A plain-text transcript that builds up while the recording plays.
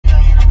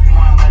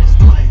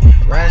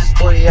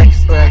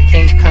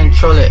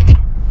control it.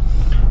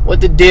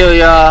 What the deal,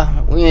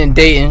 y'all? We in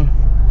Dayton. You know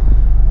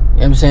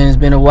what I'm saying? It's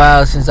been a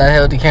while since I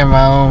held the camera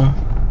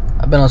on.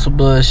 I've been on some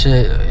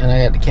bullshit and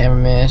I got the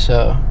cameraman,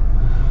 so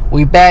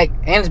we back.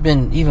 And it's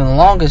been even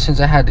longer since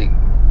I had the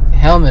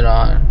helmet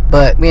on.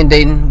 But we in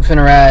Dayton. We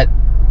finna ride.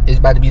 It's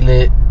about to be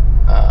lit.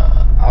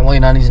 I'm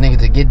waiting on these niggas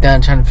to get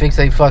done trying to fix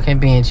their fucking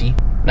Banshee.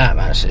 Not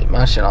my shit.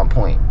 My shit on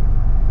point.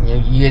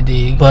 You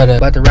dig. But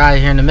about to ride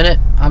here in a minute.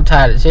 I'm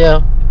tired as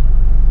hell.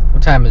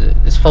 What time is it?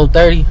 It's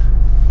 4:30.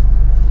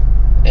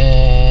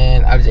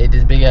 And I just ate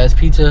this big ass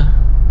pizza.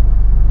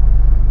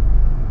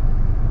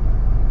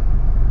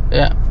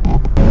 Yeah.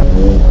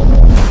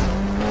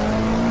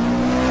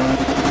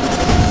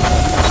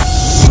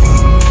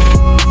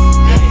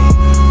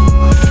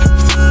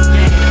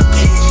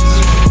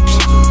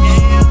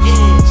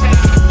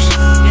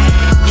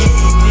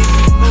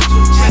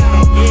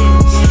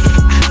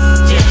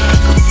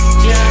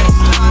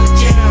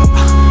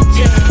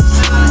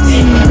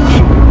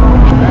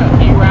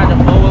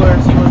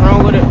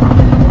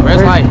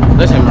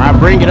 Listen, I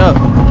bring it up.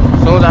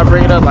 As soon as I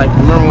bring it up, like,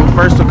 remember when we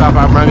first took off,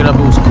 I bring it up,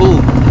 it was cool.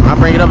 When I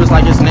bring it up, it's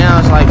like it's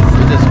now, it's like,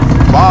 it's just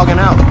bogging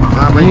out.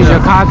 When I bring Use it your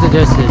up. carbs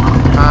adjusted.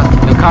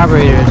 The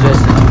carburetor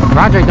adjusted.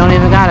 Roderick don't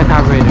even got a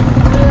carburetor.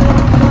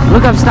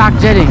 Look up stock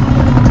jetting.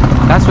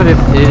 That's what it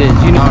is.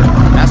 You know.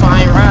 That's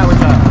why I ain't ride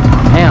with y'all.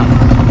 Damn.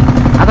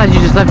 I thought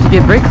you just left to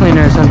get brake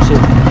cleaner or some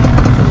shit.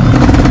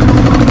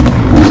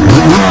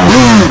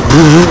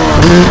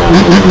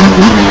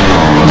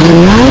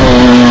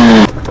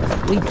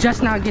 We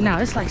just now getting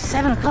out. It's like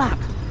 7 o'clock.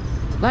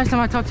 Last time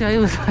I talked to you,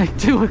 it was like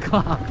 2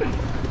 o'clock.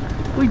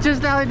 We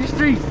just out in the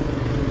streets.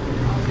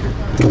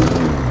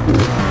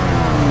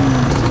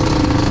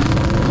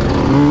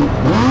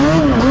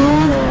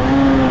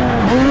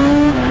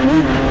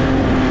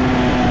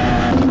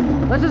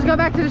 Let's just go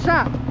back to the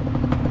shop.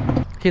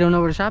 You don't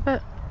know where the shop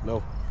at?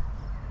 No.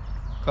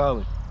 Call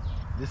him.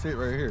 This it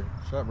right here.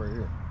 Shop right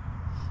here.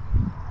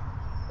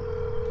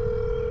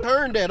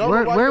 Turned that.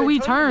 Where we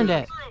turned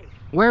at?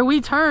 Where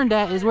we turned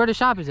at is where the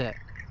shop is at.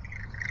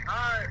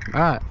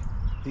 Alright.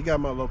 He got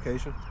my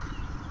location.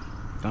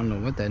 Don't know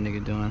what that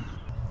nigga doing.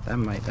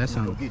 That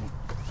sounds. Stay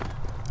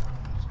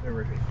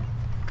right here.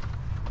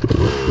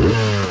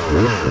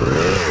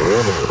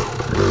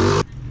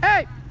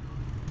 Hey!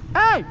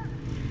 Hey!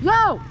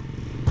 Yo!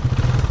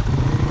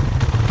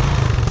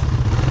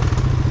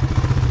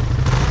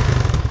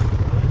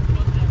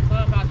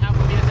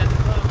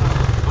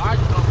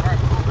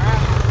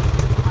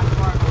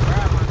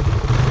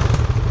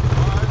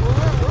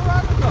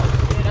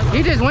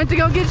 He just went to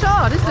go get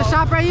y'all. This is the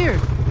shop right here.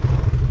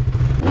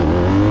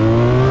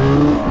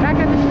 Back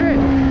at the strip. I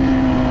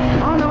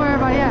don't know where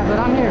everybody at, but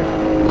I'm here.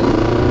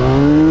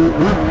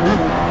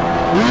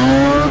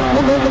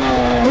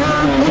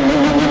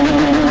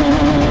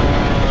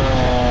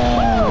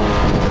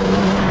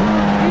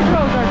 These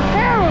roads are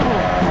terrible.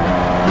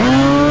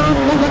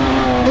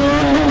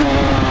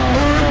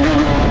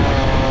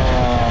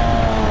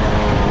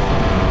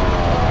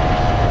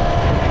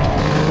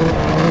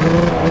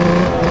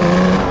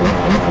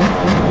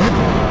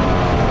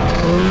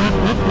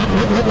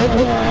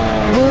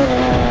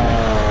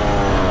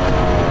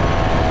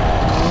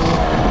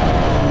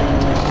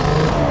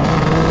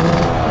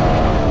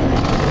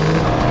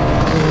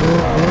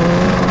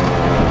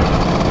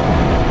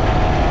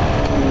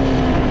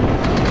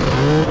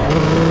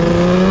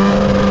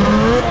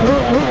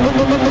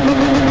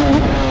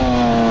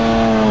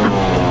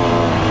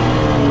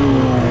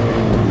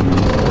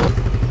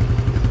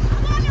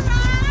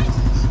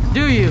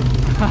 Do you?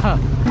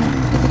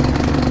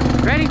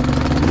 Ready?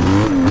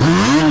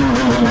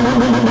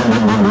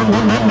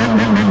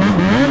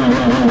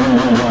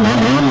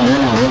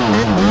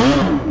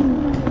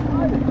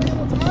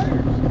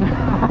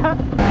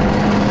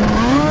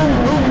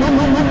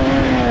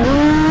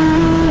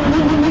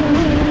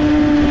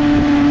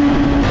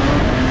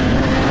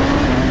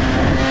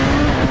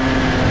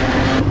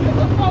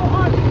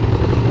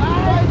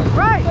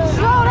 Right,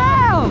 slow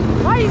down!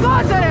 Why are you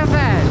going so damn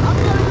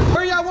fast?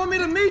 Where y'all want me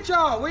to meet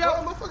y'all? Where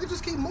y'all? Motherfucker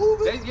just keep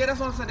moving. Yeah, that's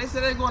what I'm saying. They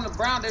said they going to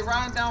Brown. They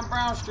riding down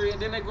Brown Street,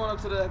 and then they going up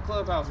to the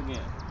clubhouse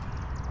again.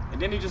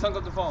 And then he just hung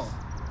up the phone.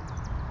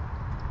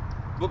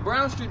 But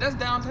Brown Street, that's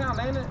downtown,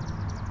 ain't it?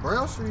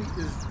 Brown Street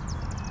is.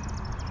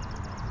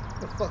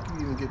 The fuck you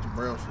even get to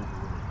Brown Street?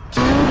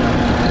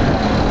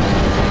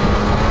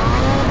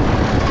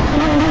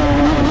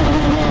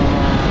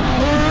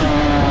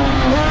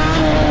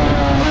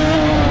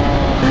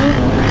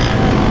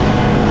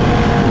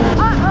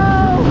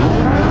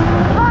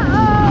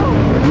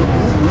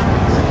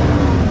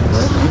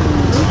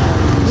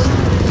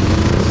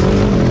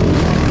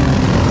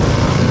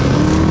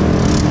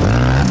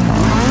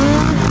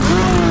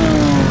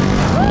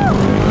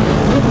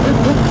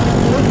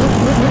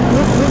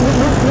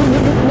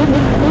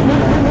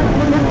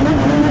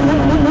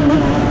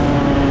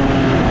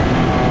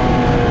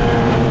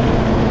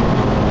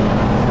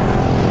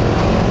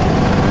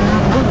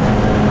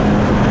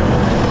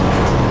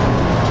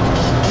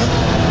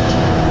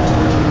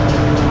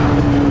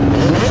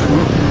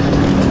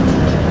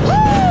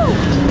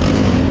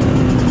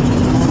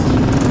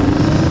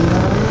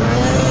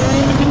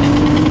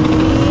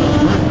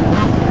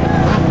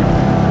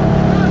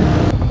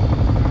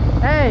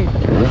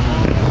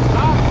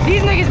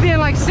 niggas be in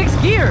like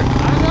 6th gear. I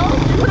know.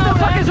 What the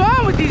fuck is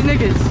wrong with these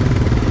niggas?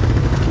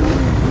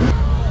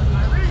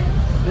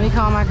 Let me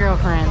call my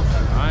girlfriend.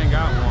 I ain't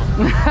got one.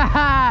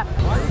 Why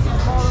you keep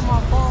calling my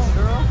phone,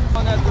 girl?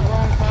 I'm at the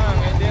wrong time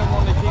and then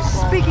want to keep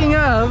calling. Speaking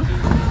of,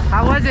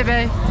 how was it,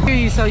 babe? Hear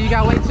you, so you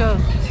gotta wait till.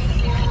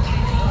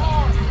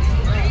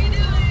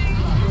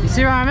 You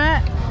see where I'm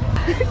at?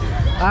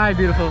 Alright,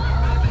 beautiful.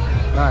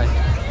 Alright.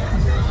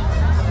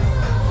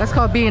 That's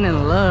called being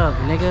in love,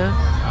 nigga.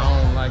 I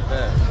don't like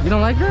that. You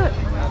don't like that?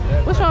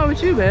 What's wrong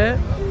with you, man?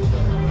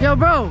 Yo,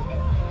 bro,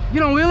 you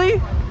don't wheelie?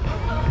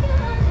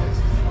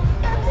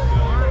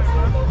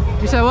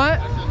 You said what?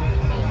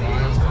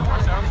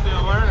 I'm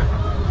still learning.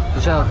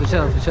 For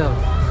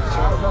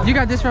sure. You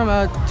got this from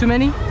Too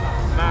Many?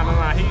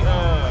 Nah. He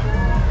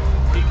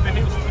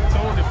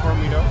told it for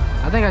me though.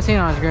 I think I seen it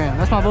on his gram.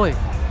 That's my boy. Yeah,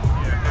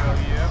 hell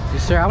yeah.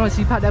 Yes, sir. I want to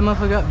see you pop that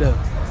motherfucker up though.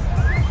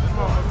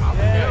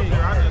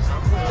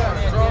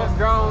 I'm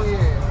grown, yeah.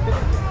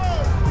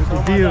 What's the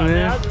deal,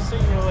 man? I just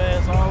seen your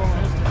ass all on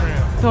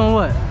Instagram. Doing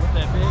what? With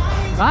that bitch.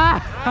 Ah!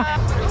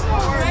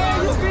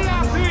 Man, you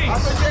VIP. I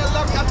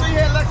thought you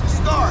had Lucky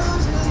Star.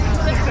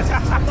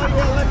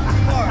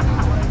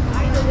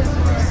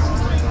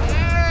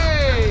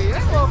 Hey,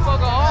 that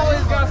motherfucker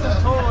always got some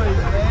toys,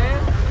 man.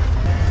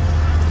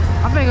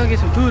 I'm finna go get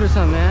some food or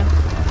something, man.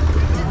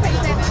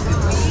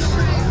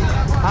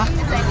 Huh?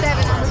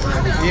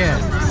 Yeah.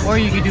 Or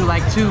you could do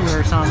like 2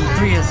 or something,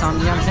 3 or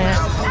something, you know what I'm saying?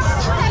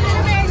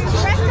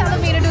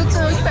 Telling me to do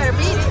 2, you better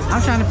beat it.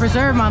 I'm trying to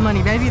preserve my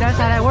money, baby. That's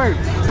how that works.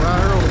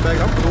 Ride her on the back.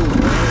 I'm cool,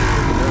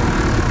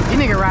 man. You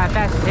nigga ride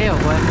fast as hell,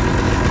 boy.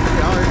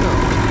 Yeah, I already know.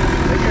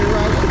 They can't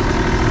ride with me.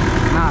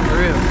 Nah, for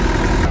real.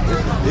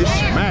 It's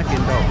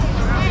smacking, though.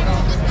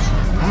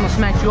 I'm gonna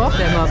smack you off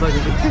that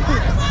motherfucker.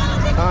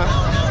 Huh?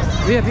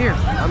 We up here. I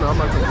know, I'm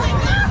not going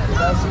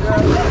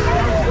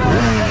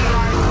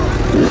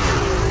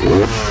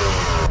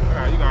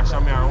You gotta show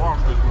me how to walk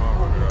this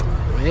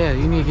motherfucker. Yeah,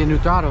 you need to get a new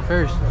throttle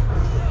first.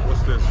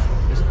 What's this?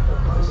 This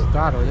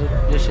throttle,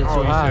 this shit's too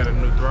You high. said a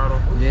new throttle?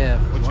 Yeah.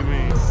 What you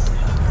mean?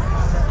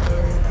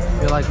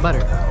 Feel like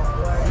butter.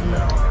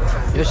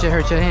 Your shit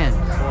hurt your hand.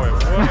 Boy,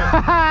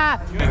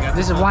 what?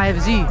 This is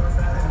YFZ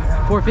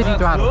 450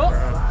 throttle.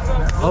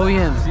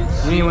 OEMs.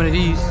 You need one of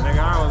these. Nigga,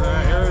 I was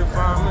there every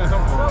 5 minutes. I'm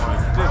going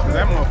like this, 'cause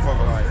that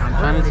motherfucker like. I'm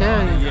trying to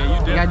tell you.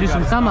 Yeah, You gotta do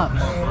some thumb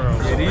ups.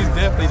 Yeah, these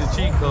definitely the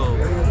cheat code.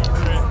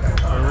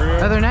 For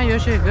real? Other than that, your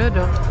shit good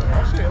though.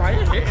 Oh shit, like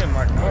you're hitting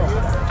like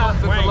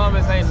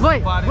Columbus ain't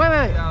Wait.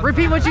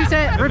 Repeat what you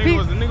said. Repeat.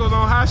 The nigga was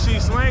on high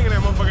sheet slanging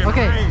that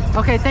motherfucker.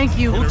 Okay, thank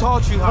you. Who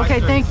taught you high Okay,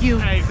 street? thank you.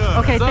 Hey, cuz.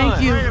 Okay,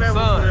 thank you.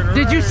 Son.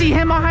 Did you see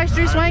him on High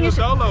Street swinging?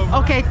 Dolo, bro.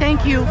 Okay,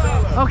 thank you.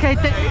 Okay,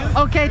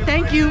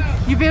 thank you.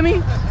 You feel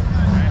me?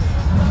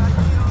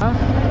 Huh?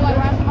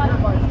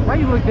 Why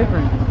you look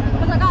different?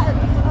 Because I got a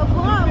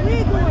blonde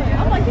wig on.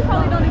 I'm like, you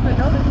probably don't even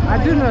notice. I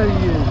do know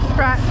you.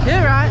 Right,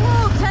 here, right.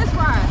 Ooh, test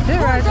ride.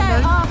 Here, right,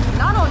 That,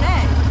 not on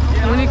that.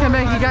 When you come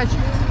back, he got you.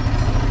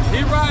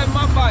 He riding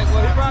my bike.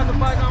 Well, he riding the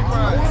bike I'm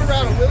riding. Move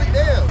around a Willie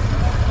down.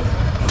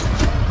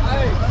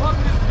 Hey, fuck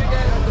this big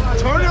ass.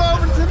 Turn it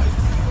over to the...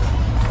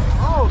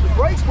 Oh, the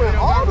brakes went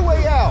all the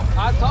way out.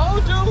 I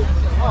told you.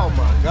 Oh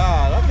my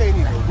God, I can't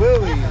even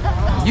Willie.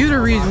 You the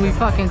reason we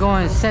fucking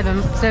going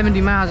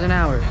 70 miles an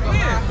hour.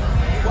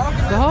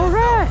 The whole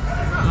ride.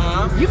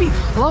 You be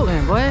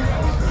floating, boy.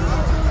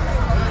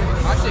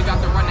 My shit got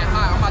to run that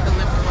high. I'm about to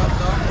lift him up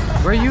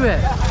though. Where you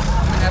at? I'm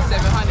in that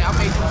 700. I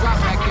made you drop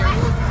back there.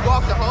 You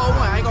walked the whole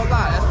one. I ain't gonna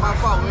lie. That's my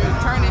fault. When we was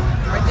turning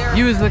right there.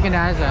 You was looking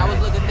down his I was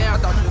side. looking down. I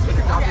thought you was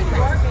gonna drop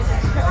anyway.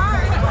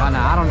 Oh no,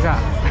 I don't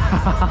drop.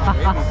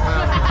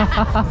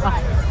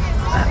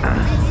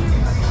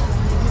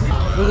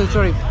 Look at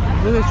Shorty.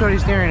 Look at Shorty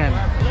staring at me.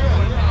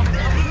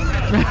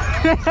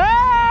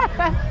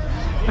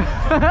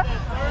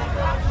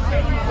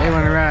 They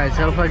want to ride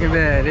so fucking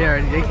bad.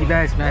 They keep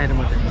asking me to hit them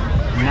with it.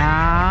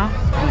 Nah.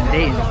 I'm in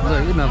Dayton.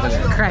 Look, this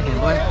motherfucker cracking,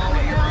 boy.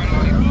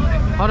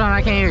 Hold on,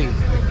 I can't hear you.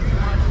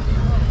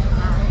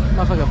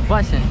 Motherfucker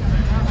busting.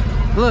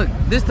 Look,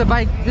 this the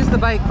bike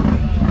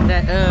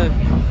that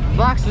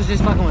Blocks was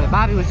just fucking with.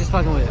 Bobby was just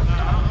fucking with.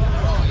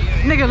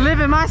 Nigga live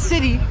in my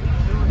city.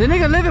 The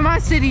nigga live in my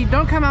city,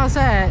 don't come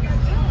outside,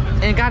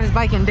 and got his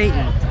bike in Dayton.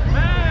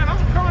 Man, I'm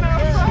coming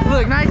outside.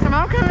 Look, nice time,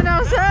 I'm coming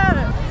outside.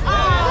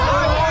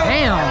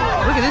 Damn,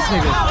 look at this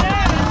nigga.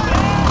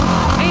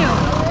 Damn.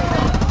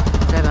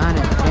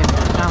 700, damn,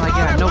 sound like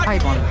you got no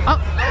pipe on it. Up.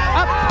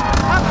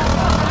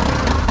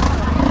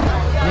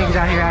 Niggas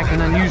out here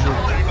acting unusual.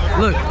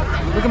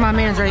 Look at my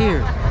mans right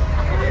here.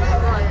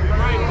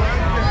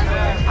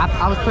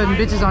 I was putting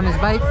bitches on this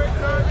bike.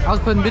 I was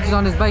putting bitches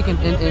on this bike on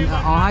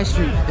High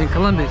Street in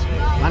Columbus.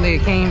 My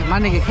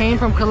nigga came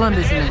from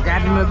Columbus and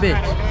grabbed him a bitch. I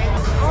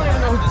don't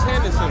even know who just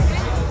handed to me.